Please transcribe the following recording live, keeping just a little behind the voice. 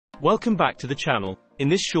Welcome back to the channel. In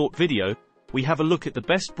this short video, we have a look at the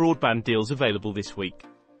best broadband deals available this week.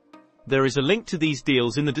 There is a link to these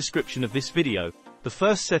deals in the description of this video. The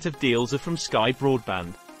first set of deals are from Sky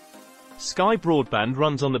Broadband. Sky Broadband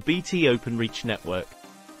runs on the BT Openreach network,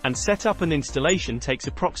 and setup and installation takes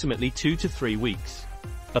approximately 2 to 3 weeks.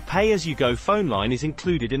 A pay-as-you-go phone line is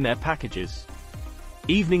included in their packages.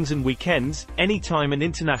 Evenings and weekends, anytime and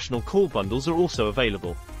international call bundles are also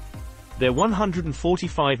available. Their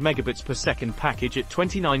 145 megabits per second package at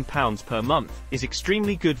 £29 per month is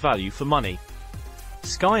extremely good value for money.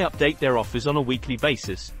 Sky update their offers on a weekly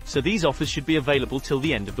basis, so these offers should be available till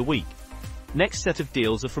the end of the week. Next set of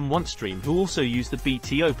deals are from OneStream, who also use the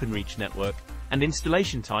BT Openreach network, and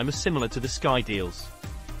installation time are similar to the Sky deals.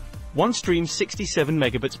 OneStream's 67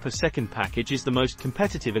 megabits per second package is the most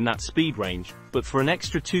competitive in that speed range, but for an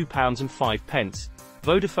extra £2.05,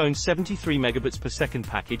 Vodafone's 73 megabits per second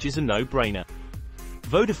package is a no-brainer.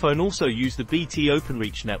 Vodafone also use the BT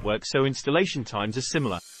Openreach network, so installation times are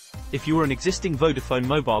similar. If you are an existing Vodafone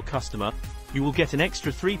mobile customer, you will get an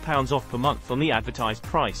extra £3 off per month on the advertised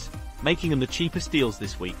price, making them the cheapest deals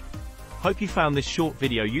this week. Hope you found this short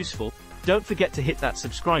video useful. Don't forget to hit that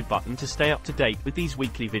subscribe button to stay up to date with these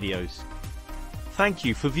weekly videos. Thank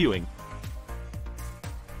you for viewing.